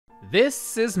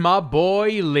This is my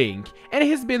boy Link, and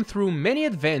he's been through many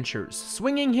adventures,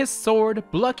 swinging his sword,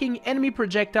 blocking enemy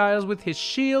projectiles with his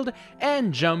shield,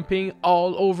 and jumping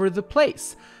all over the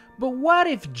place. But what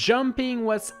if jumping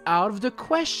was out of the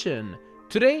question?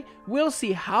 Today, we'll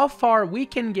see how far we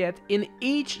can get in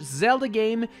each Zelda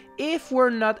game if we're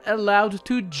not allowed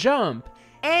to jump.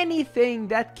 Anything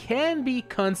that can be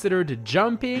considered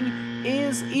jumping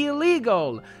is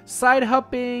illegal. Side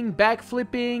hopping,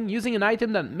 backflipping, using an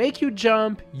item that make you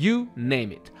jump, you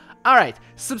name it. Alright,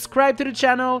 subscribe to the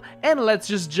channel and let's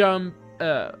just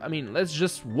let's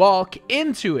just walk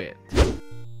into it.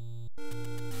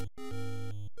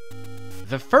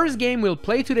 The first game we'll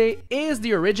play today is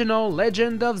the original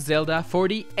Legend of Zelda for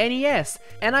the NES,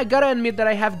 and I gotta admit that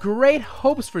I have great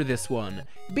hopes for this one.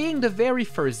 Being the very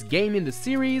first game in the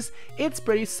series, it's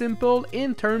pretty simple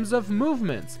in terms of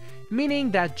movements,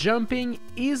 meaning that jumping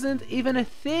isn't even a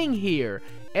thing here.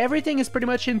 Everything is pretty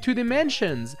much in 2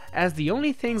 dimensions, as the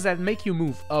only things that make you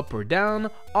move up or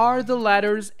down are the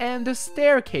ladders and the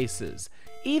staircases.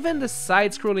 Even the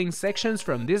side-scrolling sections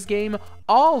from this game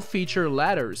all feature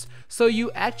ladders, so you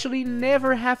actually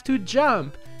never have to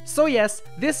jump. So yes,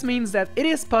 this means that it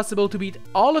is possible to beat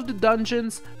all of the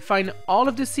dungeons, find all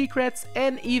of the secrets,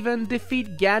 and even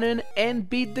defeat Ganon and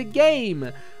beat the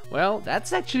game. Well,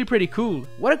 that's actually pretty cool.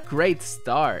 What a great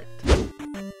start.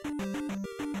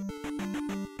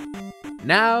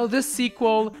 Now the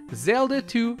sequel, Zelda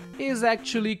 2, is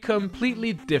actually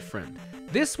completely different.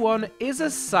 This one is a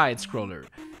side-scroller,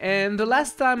 and the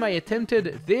last time I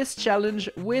attempted this challenge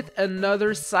with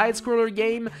another side-scroller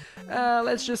game,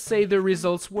 let's just say the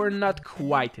results were not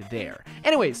quite there.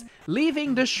 Anyways,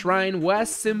 leaving the shrine was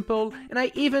simple, and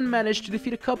I even managed to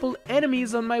defeat a couple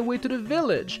enemies on my way to the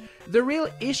village. The real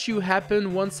issue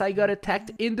happened once I got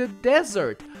attacked in the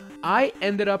desert. I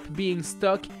ended up being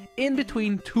stuck in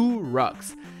between 2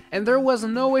 rocks, and there was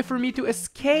no way for me to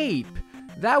escape.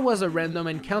 That was a random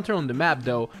encounter on the map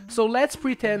though, so let's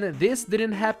pretend this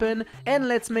didn't happen and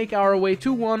let's make our way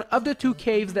to one of the 2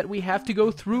 caves that we have to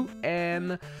go through,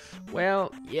 and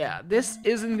well, yeah, this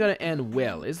isn't gonna end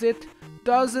well, is it?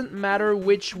 Doesn't matter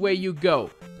which way you go,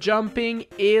 jumping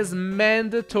is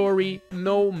mandatory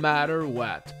no matter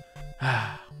what.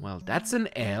 Well, that's an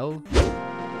L.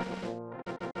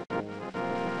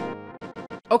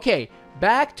 Okay,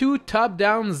 back to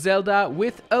top-down Zelda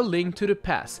with A Link to the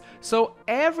Past, so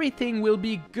everything will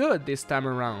be good this time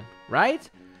around, right?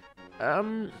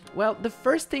 Well, the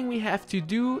first thing we have to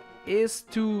do is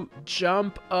to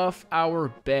jump off our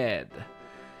bed.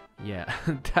 Yeah,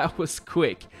 that was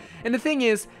quick. And the thing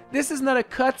is, this is not a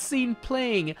cutscene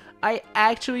playing, I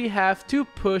actually have to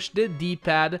push the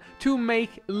D-pad to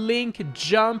make Link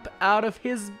jump out of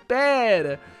his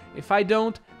bed. If I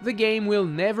don't, the game will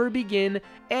never begin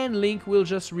and Link will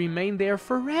just remain there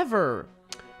forever.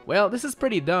 Well, this is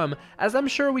pretty dumb, as I'm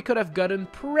sure we could have gotten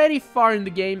pretty far in the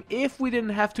game if we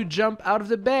didn't have to jump out of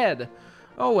the bed.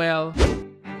 Oh well.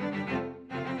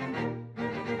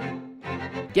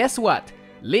 Guess what?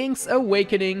 Link's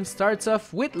Awakening starts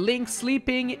off with Link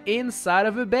sleeping inside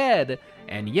of a bed,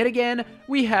 and yet again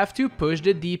we have to push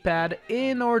the D-pad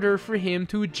in order for him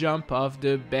to jump off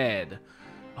the bed.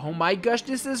 Oh my gosh,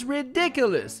 this is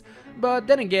ridiculous! But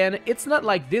then again, it's not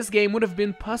like this game would have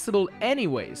been possible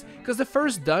anyways, because the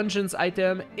first dungeon's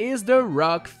item is the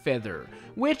Rock Feather,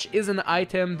 which is an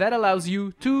item that allows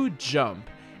you to jump.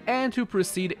 And to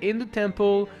proceed in the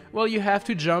temple, well, you have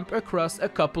to jump across a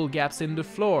couple gaps in the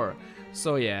floor.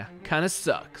 So yeah, kinda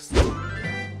sucks.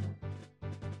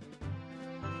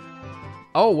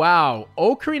 Oh wow,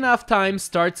 Ocarina of Time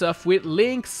starts off with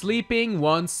Link sleeping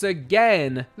once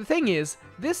again. The thing is,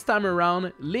 this time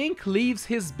around, Link leaves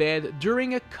his bed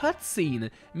during a cutscene,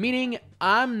 meaning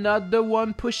I'm not the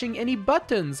one pushing any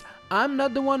buttons, I'm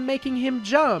not the one making him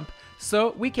jump,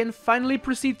 so we can finally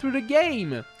proceed through the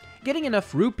game. Getting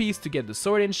enough rupees to get the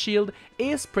sword and shield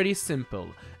is pretty simple,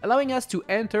 allowing us to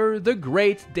enter the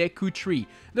Great Deku Tree,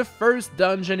 the first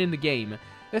dungeon in the game.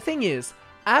 The thing is,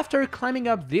 after climbing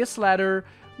up this ladder,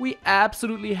 we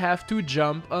absolutely have to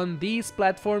jump on these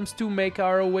platforms to make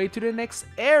our way to the next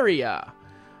area.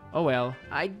 Oh well,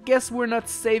 I guess we're not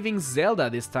saving Zelda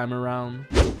this time around.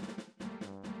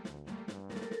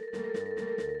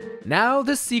 Now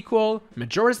the sequel,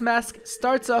 Majora's Mask,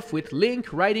 starts off with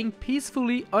Link riding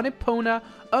peacefully on Epona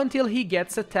until he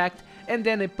gets attacked and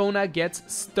then Epona gets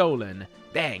stolen.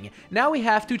 Dang, now we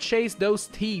have to chase those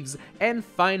thieves and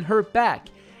find her back.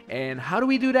 And how do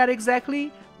we do that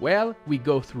exactly? Well, we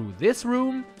go through this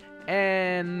room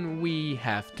and we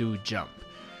have to jump.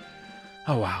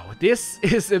 Oh wow, this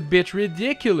is a bit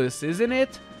ridiculous, isn't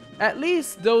it? At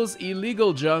least those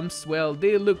illegal jumps, well,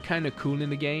 they look kinda cool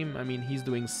in the game. I mean, he's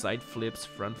doing side flips,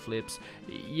 front flips.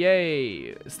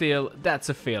 Yay! Still, that's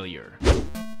a failure.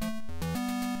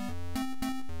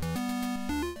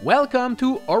 Welcome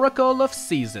to Oracle of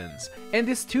Seasons, and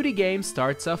this 2D game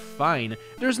starts off fine.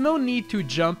 There's no need to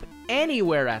jump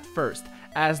anywhere at first,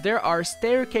 as there are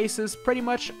staircases pretty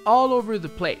much all over the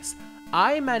place.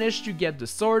 I managed to get the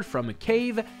sword from a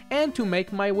cave and to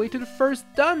make my way to the first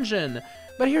dungeon.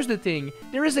 But here's the thing,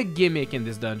 there is a gimmick in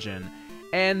this dungeon,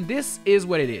 and this is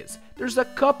what it is. There's a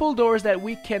couple doors that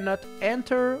we cannot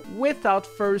enter without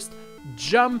first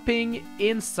jumping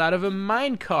inside of a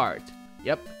minecart.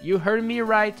 Yep, you heard me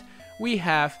right. We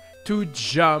have to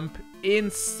jump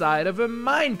inside of a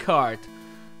minecart.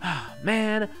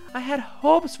 Man, I had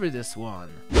hopes for this one.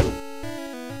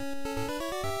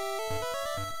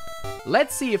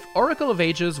 Let's see if Oracle of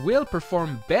Ages will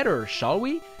perform better, shall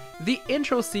we? The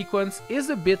intro sequence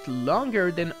is a bit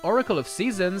longer than Oracle of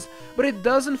Seasons, but it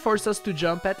doesn't force us to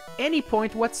jump at any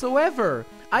point whatsoever.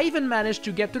 I even managed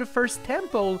to get to the first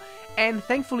temple, and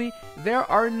thankfully there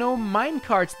are no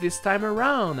minecarts this time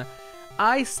around.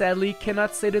 I sadly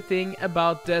cannot say the thing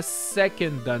about the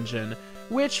second dungeon,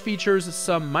 which features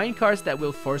some minecarts that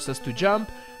will force us to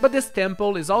jump, but this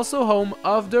temple is also home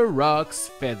of the Rock's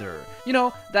Feather. You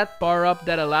know, that power-up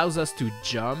that allows us to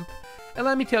jump? And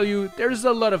let me tell you, there's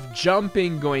a lot of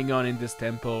jumping going on in this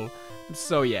temple.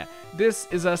 So yeah, this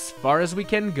is as far as we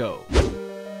can go.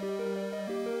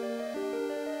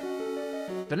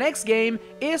 The next game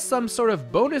is some sort of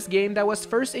bonus game that was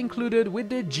first included with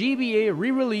the GBA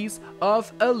re-release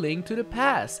of A Link to the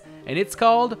Past, and it's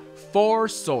called Four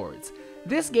Swords.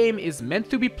 This game is meant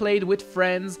to be played with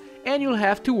friends, and you'll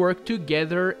have to work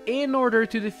together in order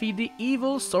to defeat the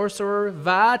evil sorcerer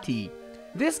Vaati.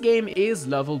 This game is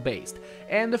level based,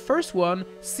 and the first one,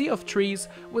 Sea of Trees,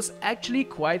 was actually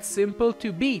quite simple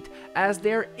to beat, as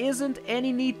there isn't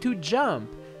any need to jump.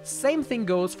 Same thing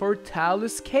goes for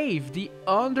Talus Cave, the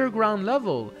underground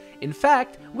level. In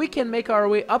fact, we can make our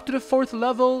way up to the 4th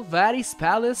level, Vaati's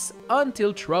Palace,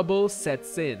 until trouble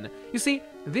sets in. You see,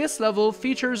 this level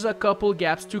features a couple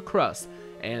gaps to cross,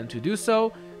 and to do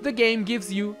so, the game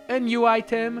gives you a new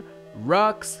item,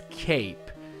 Rock's Cape.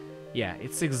 Yeah,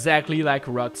 it's exactly like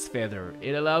Rock's Feather.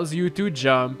 It allows you to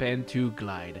jump and to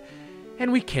glide,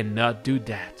 and we cannot do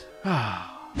that.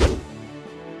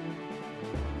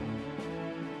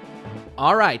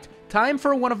 Alright, time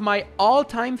for one of my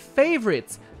all-time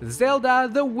favorites, Zelda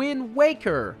the Wind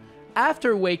Waker.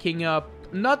 After waking up,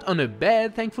 not on a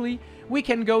bed thankfully, we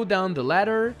can go down the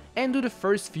ladder and do the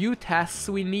first few tasks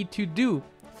we need to do.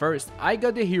 First, I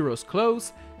got the hero's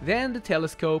clothes, then the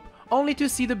telescope, only to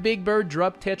see the big bird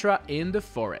drop Tetra in the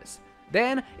forest.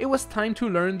 Then, it was time to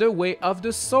learn the way of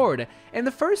the sword, and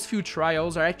the first few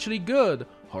trials are actually good.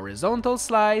 Horizontal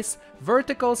slice,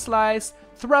 vertical slice,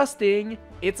 thrusting,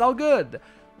 it's all good.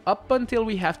 Up until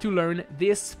we have to learn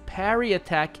this parry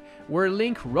attack where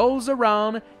Link rolls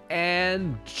around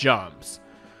and jumps.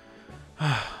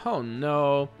 Oh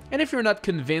no. And if you're not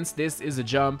convinced this is a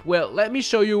jump, well, let me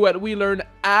show you what we learned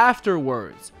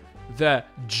afterwards. The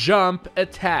jump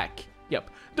attack. Yep,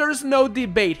 there's no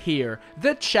debate here.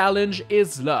 The challenge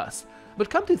is lost. But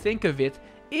come to think of it,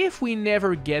 if we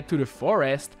never get to the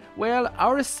forest, well,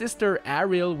 our sister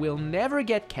Ariel will never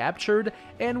get captured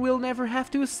and we'll never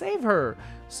have to save her.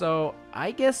 So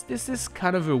I guess this is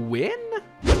kind of a win?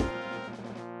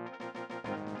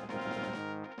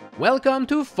 Welcome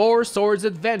to Four Swords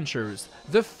Adventures,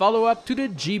 the follow-up to the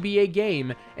GBA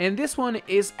game, and this one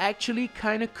is actually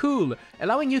kinda cool,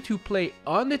 allowing you to play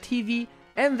on the TV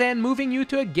and then moving you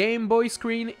to a Game Boy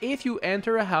screen if you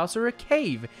enter a house or a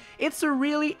cave. It's a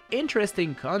really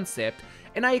interesting concept,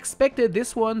 and I expected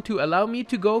this one to allow me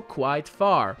to go quite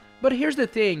far. But here's the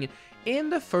thing,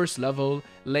 in the first level,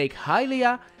 Lake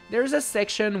Hylia, there's a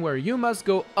section where you must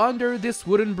go under this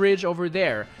wooden bridge over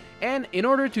there, and in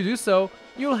order to do so,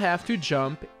 you'll have to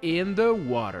jump in the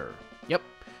water. Yep,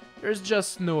 there's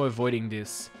just no avoiding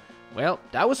this. Well,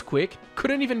 that was quick,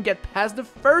 couldn't even get past the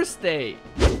first day.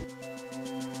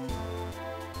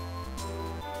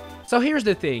 So here's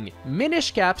the thing,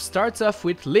 Minish Cap starts off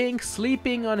with Link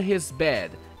sleeping on his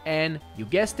bed, and, you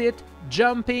guessed it,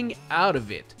 jumping out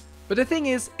of it. But the thing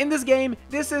is, in this game,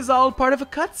 this is all part of a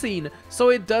cutscene, so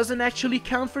it doesn't actually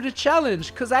count for the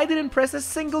challenge, cause I didn't press a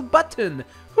single button.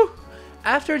 Whew.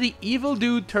 After the evil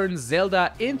dude turns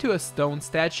Zelda into a stone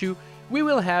statue, we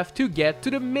will have to get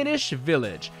to the Minish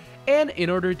village, and in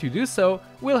order to do so,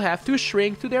 we'll have to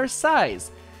shrink to their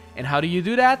size. And how do you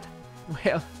do that?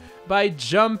 Well, by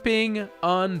jumping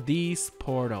on these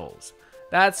portals.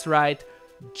 That's right,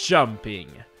 jumping.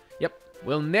 Yep,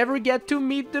 we'll never get to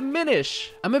meet the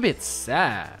Minish. I'm a bit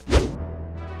sad.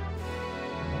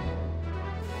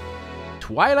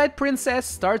 Twilight Princess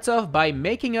starts off by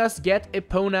making us get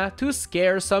Epona to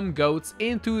scare some goats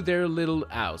into their little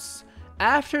house.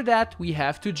 After that, we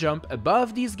have to jump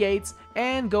above these gates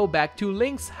and go back to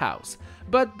Link's house.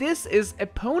 But this is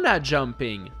Epona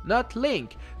jumping, not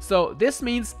Link, so this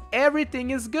means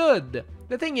everything is good.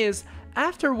 The thing is,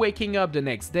 after waking up the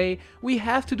next day, we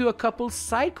have to do a couple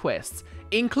side quests,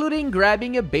 including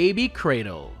grabbing a baby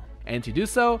cradle. And to do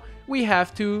so, we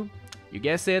have to, you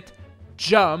guess it,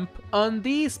 jump on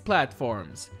these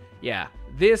platforms. Yeah,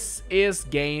 this is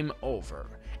game over.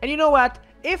 And you know what?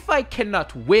 If I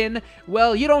cannot win,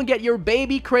 well, you don't get your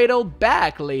baby cradle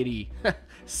back, lady.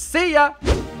 See ya!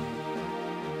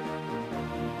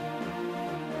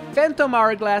 Phantom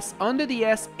Hourglass on the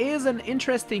DS is an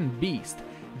interesting beast.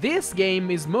 This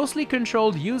game is mostly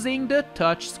controlled using the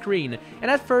touch screen, and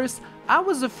at first I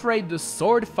was afraid the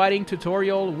sword fighting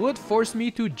tutorial would force me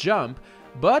to jump,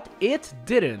 but it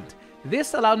didn't.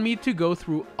 This allowed me to go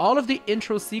through all of the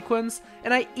intro sequence,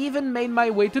 and I even made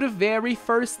my way to the very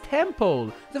first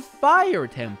temple, the Fire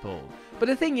Temple. But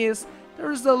the thing is,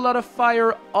 there's a lot of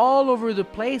fire all over the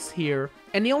place here,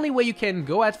 and the only way you can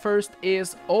go at first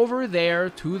is over there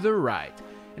to the right.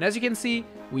 And as you can see,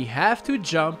 we have to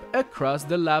jump across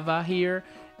the lava here,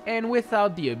 and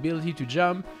without the ability to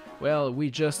jump, well, we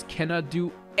just cannot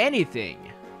do anything.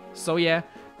 So yeah,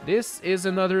 this is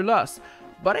another loss.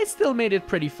 But I still made it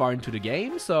pretty far into the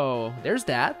game, so there's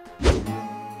that.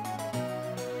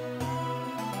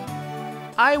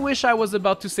 I wish I was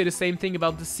about to say the same thing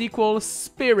about the sequel,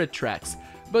 Spirit Tracks,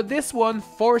 but this one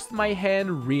forced my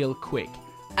hand real quick.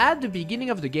 At the beginning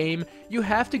of the game, you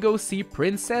have to go see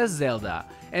Princess Zelda,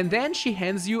 and then she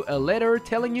hands you a letter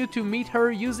telling you to meet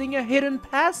her using a hidden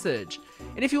passage.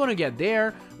 And if you want to get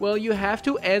there, well, you have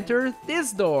to enter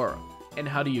this door. And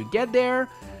how do you get there?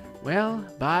 Well,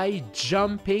 by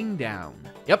jumping down.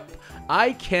 Yep,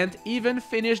 I can't even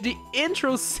finish the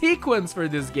intro sequence for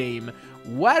this game.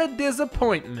 What a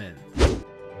disappointment.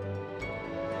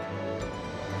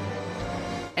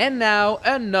 And now,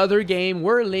 another game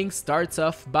where Link starts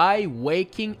off by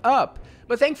waking up.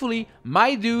 But thankfully,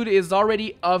 my dude is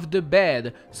already off the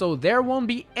bed, so there won't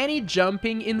be any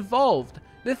jumping involved.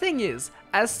 The thing is,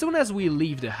 as soon as we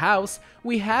leave the house,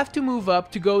 we have to move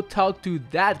up to go talk to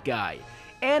that guy.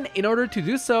 And in order to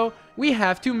do so, we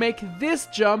have to make this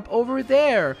jump over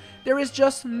there. There is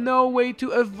just no way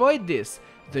to avoid this.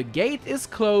 The gate is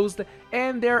closed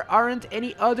and there aren't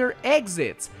any other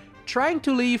exits. Trying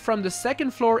to leave from the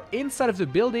second floor inside of the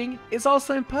building is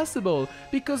also impossible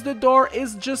because the door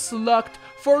is just locked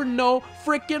for no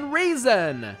freaking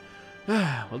reason.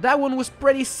 Well, that one was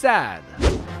pretty sad.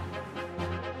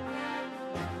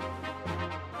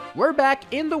 We're back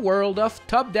in the world of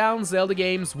top-down Zelda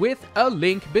games with A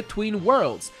Link Between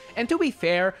Worlds, and to be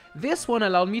fair, this one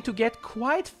allowed me to get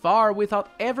quite far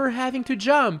without ever having to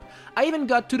jump. I even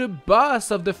got to the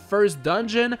boss of the first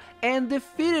dungeon and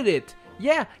defeated it.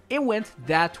 Yeah, it went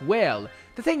that well.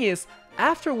 The thing is,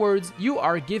 afterwards you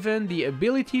are given the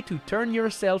ability to turn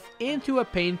yourself into a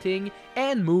painting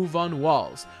and move on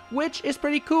walls, which is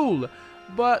pretty cool.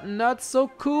 But not so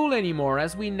cool anymore,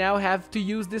 as we now have to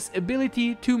use this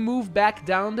ability to move back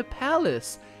down the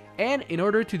palace. And in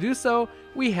order to do so,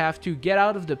 we have to get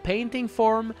out of the painting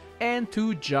form and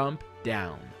to jump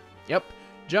down. Yep,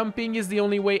 jumping is the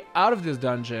only way out of this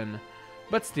dungeon.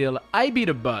 But still, I beat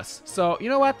a boss, so you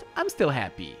know what? I'm still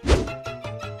happy.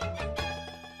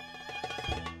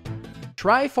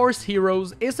 Triforce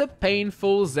Heroes is a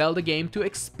painful Zelda game to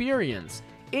experience.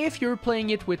 If you're playing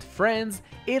it with friends,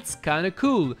 it's kinda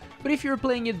cool, but if you're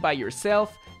playing it by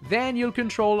yourself, then you'll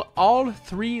control all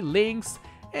 3 Links,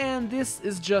 and this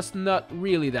is just not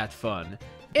really that fun.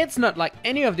 It's not like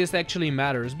any of this actually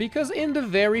matters, because in the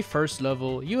very first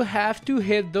level, you have to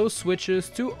hit those switches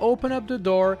to open up the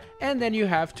door, and then you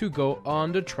have to go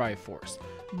on the Triforce.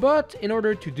 But in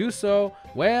order to do so,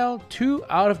 well, 2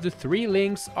 out of the 3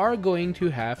 Links are going to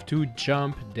have to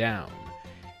jump down.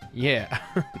 Yeah,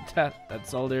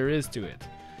 that's all there is to it.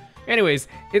 Anyways,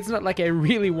 it's not like I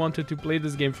really wanted to play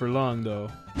this game for long though.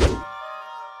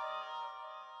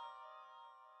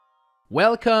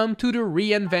 Welcome to the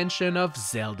reinvention of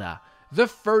Zelda, the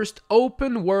first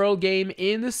open world game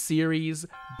in the series,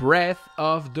 Breath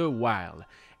of the Wild.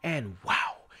 And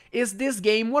wow! Is this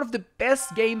game one of the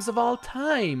best games of all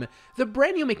time? The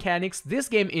brand new mechanics this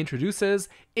game introduces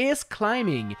is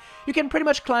climbing. You can pretty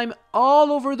much climb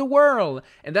all over the world,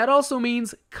 and that also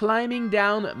means climbing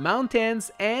down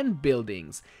mountains and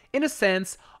buildings. In a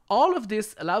sense, all of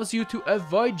this allows you to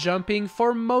avoid jumping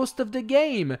for most of the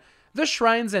game. The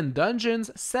shrines and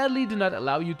dungeons sadly do not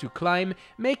allow you to climb,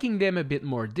 making them a bit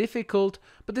more difficult,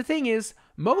 but the thing is,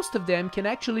 most of them can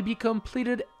actually be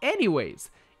completed anyways.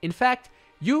 In fact,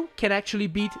 you can actually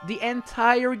beat the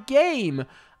entire game.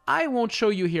 I won't show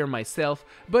you here myself,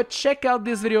 but check out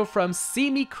this video from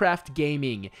Nicobbq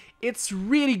Gaming. It's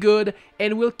really good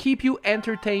and will keep you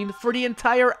entertained for the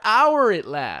entire hour it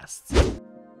lasts.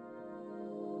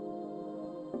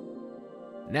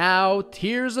 Now,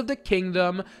 Tears of the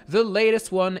Kingdom, the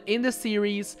latest one in the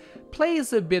series,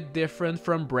 plays a bit different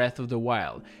from Breath of the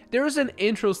Wild. There is an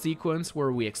intro sequence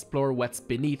where we explore what's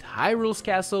beneath Hyrule's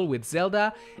castle with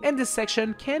Zelda, and this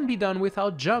section can be done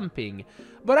without jumping.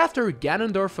 But after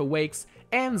Ganondorf awakes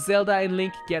and Zelda and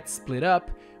Link get split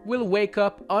up, we'll wake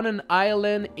up on an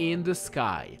island in the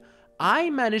sky. I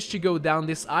managed to go down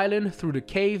this island through the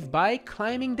cave by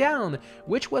climbing down,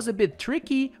 which was a bit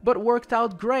tricky but worked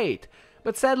out great.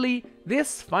 But sadly,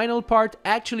 this final part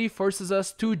actually forces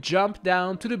us to jump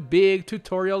down to the big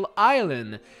tutorial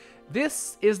island.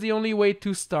 This is the only way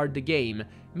to start the game,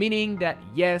 meaning that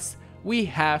yes, we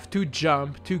have to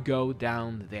jump to go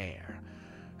down there.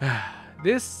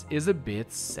 This is a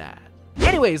bit sad.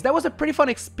 Anyways, that was a pretty fun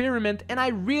experiment and I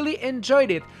really enjoyed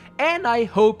it, and I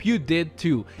hope you did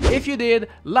too. If you did,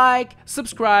 like,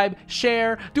 subscribe,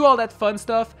 share, do all that fun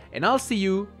stuff, and I'll see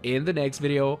you in the next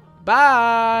video.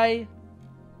 Bye!